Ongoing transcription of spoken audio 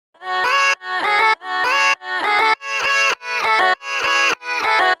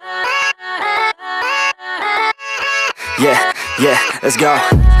Yeah, let's go.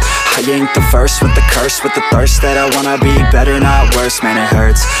 I ain't the first with the curse, with the thirst that I wanna be better, not worse, man it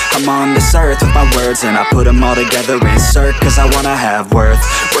hurts. I'm on this earth with my words and I put them all together, insert, cause I wanna have worth.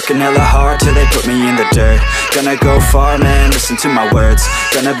 Working hella hard till they put me in the dirt. Gonna go far, man, listen to my words.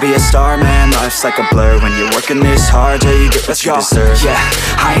 Gonna be a star, man, life's like a blur. When you're working this hard till you get what you deserve. Yeah,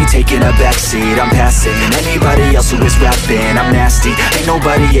 I ain't taking a backseat, I'm passing anybody else who is rapping. I'm nasty, ain't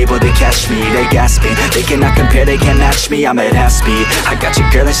nobody able to catch me. They gasping, they cannot compare, they can't match me. I'm at half speed, I got your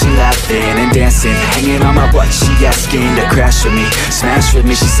girl and she laughing and dancing, hanging on my butt, she asking to crash with me, smash with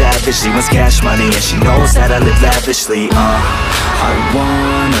me, she savage, she wants cash money, and she knows that I live lavishly. I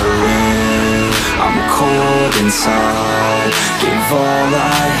wanna live, I'm cold inside, give all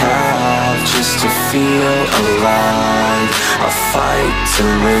I have just to feel alive. I fight to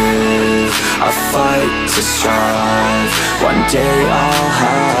live, I fight to strive, one day I'll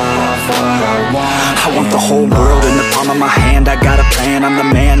have what I want. I want the whole world in the palm of my hand, I got a plan, I'm the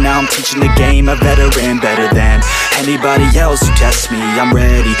man, now I'm teaching the game, a veteran, better than anybody else who tests me. I'm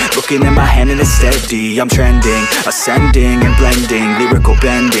ready, looking at my hand and it's steady, I'm trending, ascending and blending, lyrical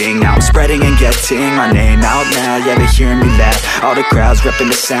bending, now I'm spreading and getting my name out now, yeah they hearing me laugh, all the crowds repping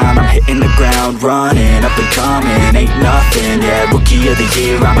the sound, I'm hitting the ground, running, up and coming, ain't nothing, yeah, rookie of the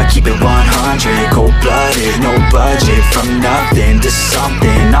year, I'ma keep it 100, cold-blooded, no budget, from nothing to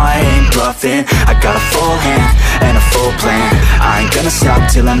something, I ain't bluffing, I got a full hand and a full plan, I ain't gonna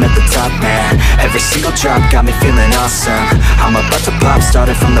stop till I'm at the top, man, every single drop got me feeling awesome, I'm about to pop,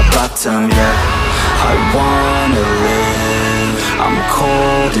 started from the bottom, yeah, I wanna live, I'm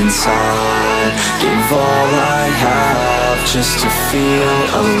cold inside, give all I have just to feel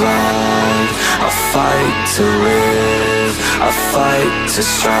alive, I fight to live, I fight to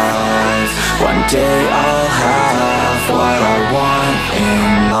strive, one day I'll have what I want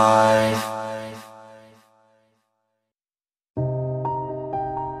in life.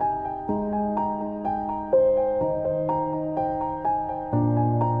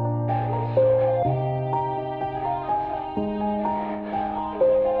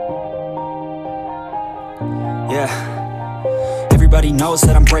 Yeah, everybody knows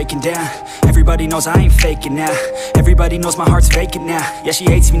that I'm breaking down. Everybody knows I ain't faking now. Everybody knows my heart's vacant now. Yeah, she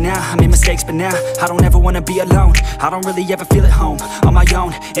hates me now, I made mistakes but now I don't ever wanna be alone. I don't really ever feel at home. On my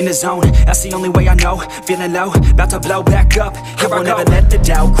own, in the zone, that's the only way I know. Feeling low, about to blow back up. Here I won't ever let the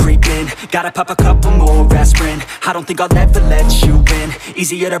doubt creep in. Gotta pop a couple more aspirin. I don't think I'll ever let you in.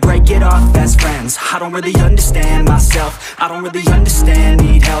 Easier to break it off as friends. I don't really understand myself, I don't really understand,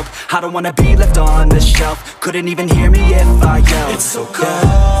 need help. I don't wanna be left on the shelf. Couldn't even hear me if I yelled. It's so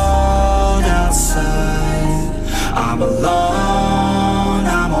cold outside, I'm alone,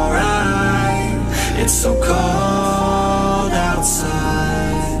 I'm alright. It's so cold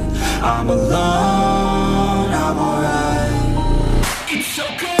outside, I'm alone, I'm alright. It's so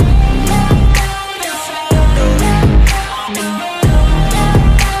cold.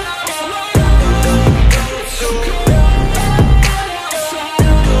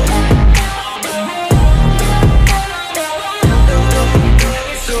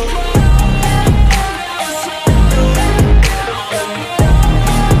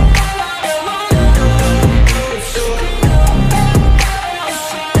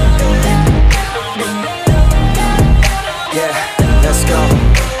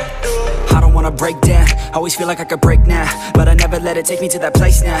 Break down, always feel like I could break now, but I never let it take me to that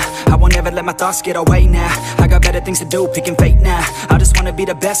place now. I won't ever let my thoughts get away now. I got better things to do, picking fate now. I just wanna be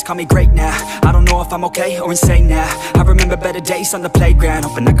the best, call me great now. I don't know if I'm okay or insane now. I remember better days on the playground,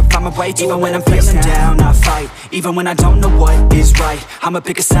 hoping I can find my way. Even when I'm feeling down, I fight. Even when I don't know what is right, I'ma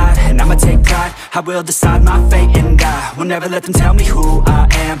pick a side and I'ma take pride. I will decide my fate and I will never let them tell me who I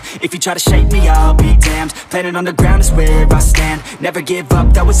am. If you try to shape me, I'll be damned. Planet on the ground is where I stand. Never give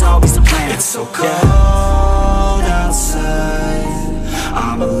up, that was always the plan. It's so cold outside,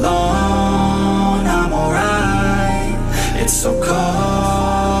 I'm alone, I'm alright. It's so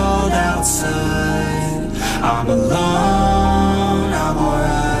cold outside, I'm alone, I'm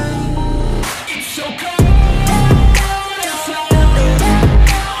alright. It's so cold.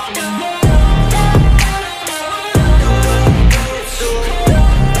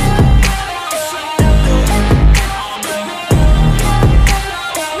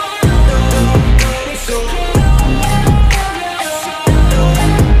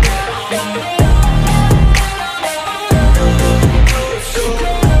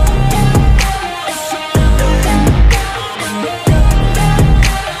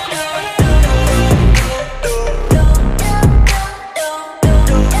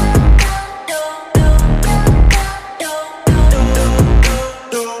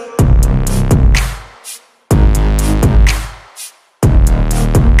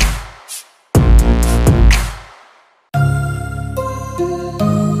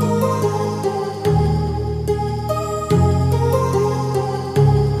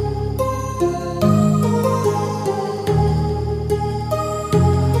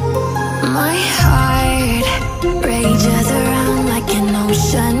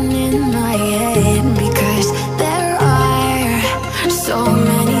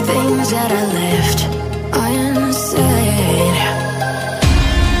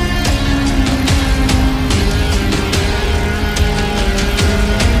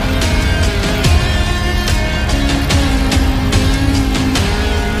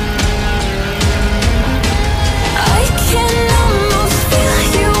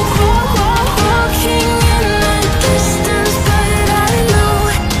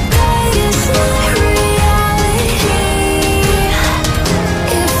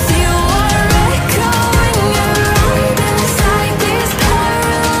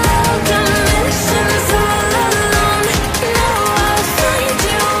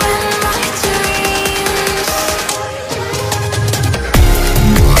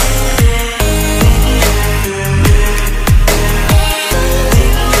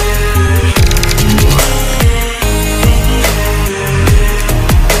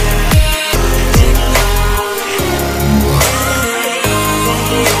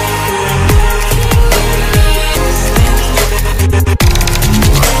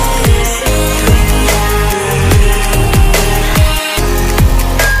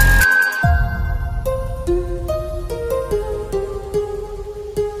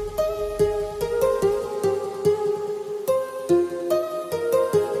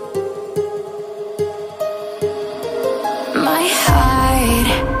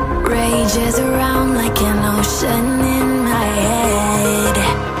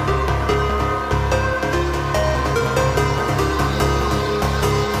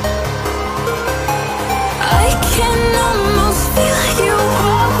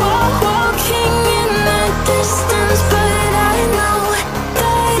 distance, but I know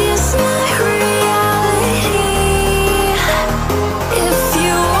that it's not reality. If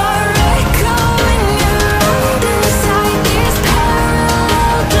you are echoing around inside these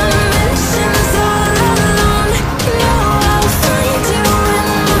parallel dimensions all alone, know I'll find you in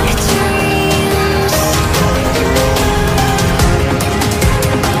my dreams.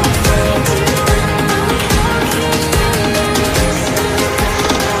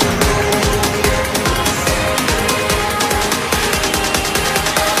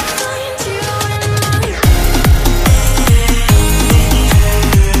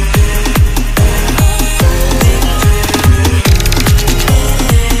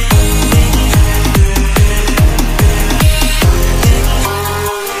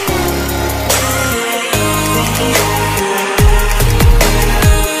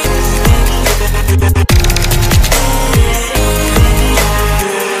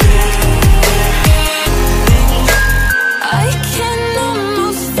 I can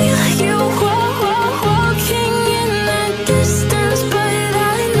almost feel you walking in that distance, but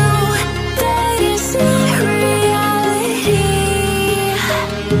I know that it's not reality.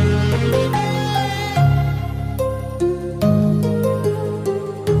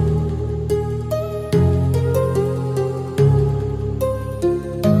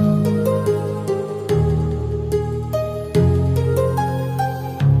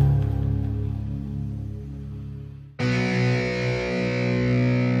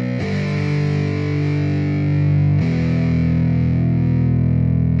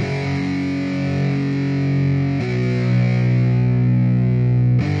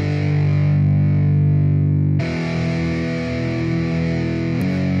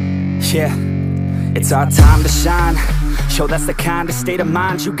 Yeah, it's our time to shine. Yo, that's the kind of state of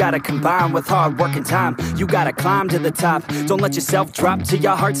mind you gotta combine with hard work and time. You gotta climb to the top. Don't let yourself drop till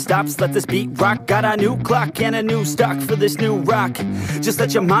your heart stops. Let this beat rock. Got a new clock and a new stock for this new rock. Just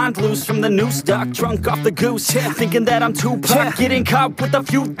let your mind loose from the new stock. Drunk off the goose, thinking that I'm too pop. Getting caught with a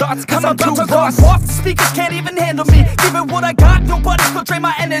few thoughts cause I'm too lost. Off, the speakers can't even handle me. Give it what I got, nobody's gonna drain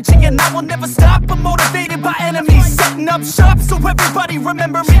my energy. And I will never stop, I'm motivated by enemies. Setting up shop so everybody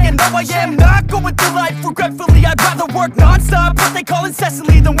remember me. And no, I am not going through life regretfully. I'd rather work non-stop, what they call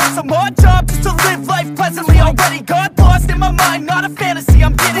incessantly, than work some odd job just to live life pleasantly. Already got lost in my mind, not a fantasy,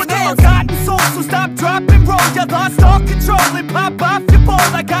 I'm getting forgotten souls, so stop, drop, and roll. You lost all control and pop off your ball.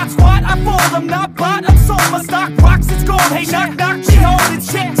 I got squat, I fold, I'm not bought, I'm sold. My stock rocks, it's gold. Hey, knock, knock, she hold it,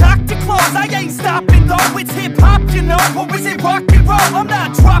 shit, talk to close. I ain't stopping though, it's hip-hop, you know. Or is it rock and roll? I'm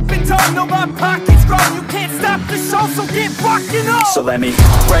not dropping down, no, my pocket's grown. You can't stop the show, so get rockin' on. So let me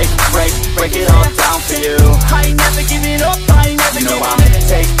break it all down for you. I ain't never giving up, I ain't never giving up.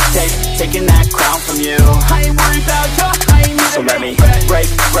 Taking that crown from you. I ain't worried about you, I ain't never. So let me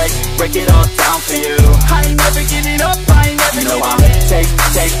break it all down for you. I ain't never giving up, I ain't never giving up.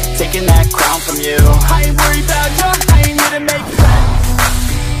 Taking that crown from you. I ain't worried about you, I ain't here to make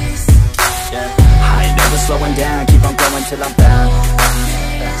friends. Yeah. I ain't never slowing down, keep on going till I'm down.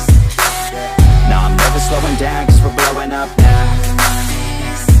 No, I'm never slowing down, cause we're blowing up now.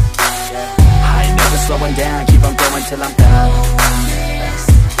 I ain't never slowing down, keep on going till I'm down.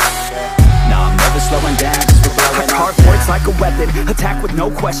 No, I'm never slowing down, cause we're blowing up. Hard words like a weapon, attack with no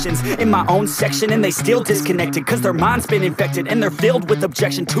questions. In my own section and they still disconnected, cause their mind's been infected and they're filled with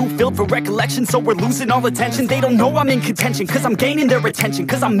objection. Too filled for recollection, so we're losing all attention. They don't know I'm in contention, cause I'm gaining their attention.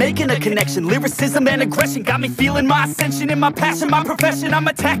 Cause I'm making a connection, lyricism and aggression got me feeling my ascension. In my passion, my profession, I'm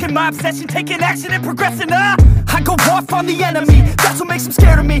attacking my obsession. Taking action and progressing, I go off on the enemy, that's what makes them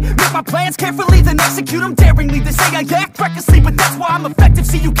scared of me. Make my plans carefully, then execute them daringly. They say I act recklessly, but that's why I'm effective.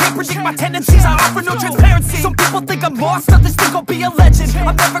 See, you can't predict my tendencies, I offer no transparency. Some people think I'm lost, others think I'll be a legend.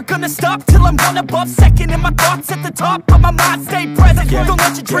 I'm never gonna stop till I'm one above second. And my thoughts at the top, but my mind stay present. Don't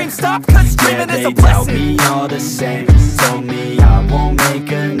let your dreams stop, cause dreaming is a blessing. They tell me all the same, told me I won't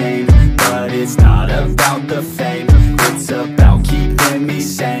make a name. But it's not about the fame, it's about keeping me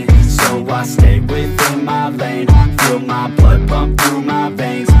sane. So I stay within my lane, feel my blood pump through my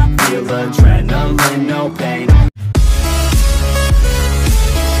veins. Feel adrenaline, no pain,